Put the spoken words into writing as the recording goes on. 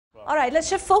All right, let's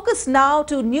shift focus now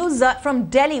to news from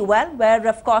Delhi, where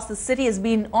of course the city has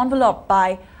been enveloped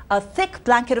by a thick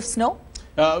blanket of snow.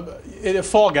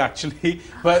 Fog, actually.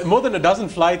 But more than a dozen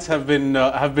flights have been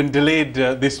delayed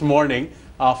this morning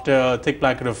after a thick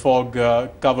blanket of fog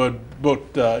covered both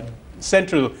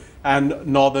central and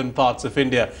northern parts of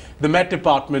India. The Met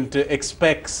Department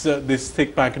expects this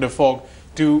thick blanket of fog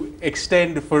to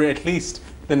extend for at least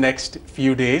the next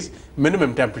few days.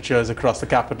 Minimum temperatures across the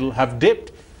capital have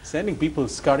dipped, sending people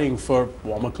scurrying for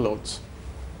warmer clothes.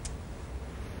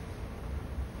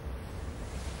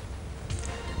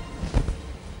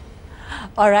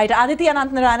 All right, Aditi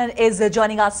Anantnarayanan is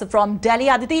joining us from Delhi.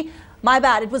 Aditi, my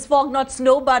bad, it was fog, not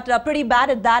snow, but pretty bad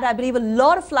at that. I believe a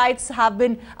lot of flights have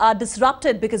been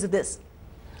disrupted because of this.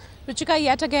 Ruchika,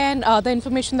 yet again, the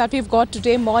information that we've got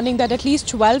today morning that at least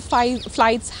 12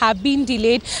 flights have been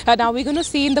delayed. Now we're going to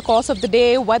see in the course of the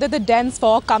day whether the dense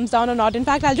fog comes down or not. In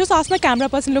fact, I'll just ask my camera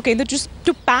person, Lokendra, just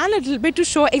to pan a little bit to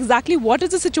show exactly what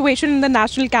is the situation in the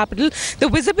national capital. The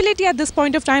visibility at this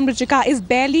point of time, Ruchika, is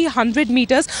barely 100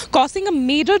 meters, causing a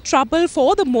major trouble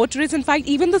for the motorists. In fact,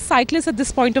 even the cyclists at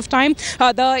this point of time.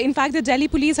 In fact, the Delhi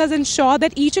police has ensured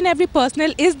that each and every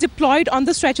personnel is deployed on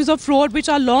the stretches of road which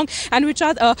are long and which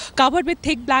are covered with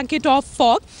thick blanket of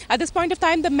fog. At this point of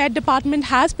time, the Met Department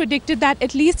has predicted that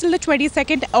at least till the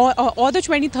 22nd or the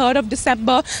 23rd of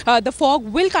December, the fog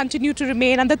will continue to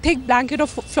remain and the thick blanket of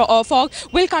fog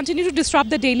will continue to disrupt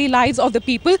the daily lives of the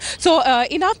people. So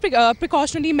enough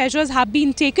precautionary measures have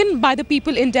been taken by the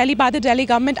people in Delhi, by the Delhi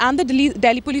government and the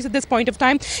Delhi police at this point of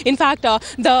time. In fact,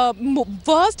 the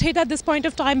worst hit at this point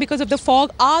of time because of the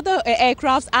fog are the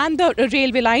aircrafts and the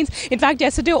railway lines. In fact,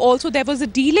 yesterday also there was a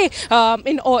delay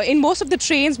in most of the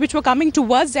trains which were coming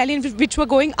towards Delhi and which were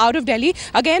going out of Delhi.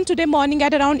 Again, today morning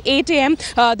at around 8 a.m.,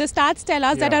 the stats tell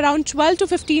us that around 12 to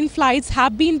 15 flights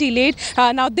have been delayed.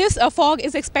 Now, this fog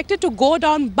is expected to go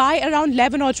down by around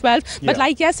 11 or 12. But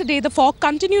like yesterday, the fog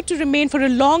continued to remain for a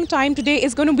long time. Today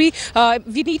is going to be,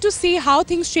 we need to see how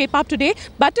things shape up today.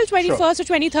 But till 21st or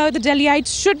 23rd, the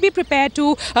Delhiites should be prepared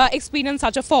to experience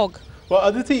such a fog. Well,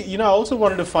 Aditi, I also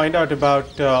wanted to find out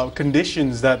about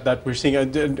conditions that we're seeing,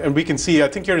 and we can see, I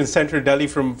think you're in central Delhi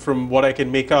from what I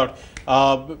can make out.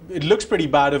 It looks pretty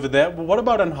bad over there. But what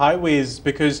about on highways?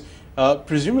 Because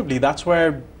presumably that's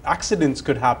where accidents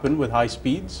could happen with high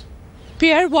speeds.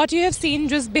 Pierre, what you have seen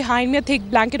just behind me, a thick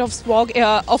blanket of fog,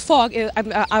 in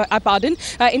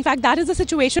fact, that is the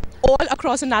situation all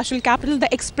across the national capital. The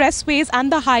expressways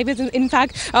and the highways, in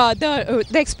fact, the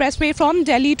expressway from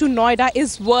Delhi to Noida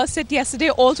is worse than yesterday.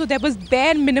 Also, there was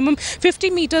bare minimum 50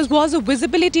 meters was the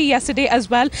visibility yesterday as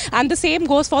well. And the same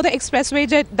goes for the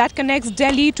expressway that connects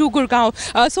Delhi to Gurgaon.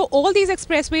 So all these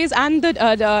expressways and the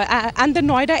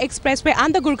Noida expressway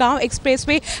and the Gurgaon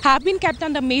expressway have been kept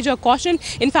under major caution.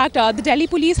 In fact, the Delhi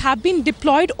police have been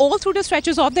deployed all through the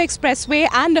stretches of the expressway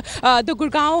and the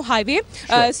Gurgaon highway.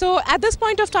 So at this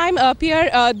point of time,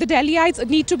 Pierre, the Delhiites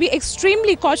need to be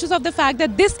extremely cautious of the fact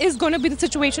that this is going to be the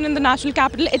situation in the national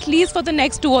capital at least for the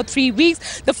next 2 or 3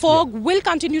 weeks. The fog will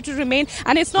continue to remain,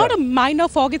 and it's not a minor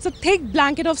fog; it's a thick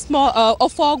blanket of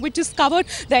fog which is covered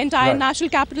the entire national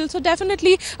capital. So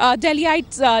definitely,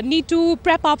 Delhiites need to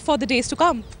prep up for the days to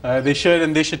come. They should,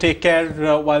 and they should take care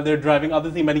while they're driving.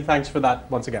 Aditi, many thanks for that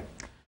once again.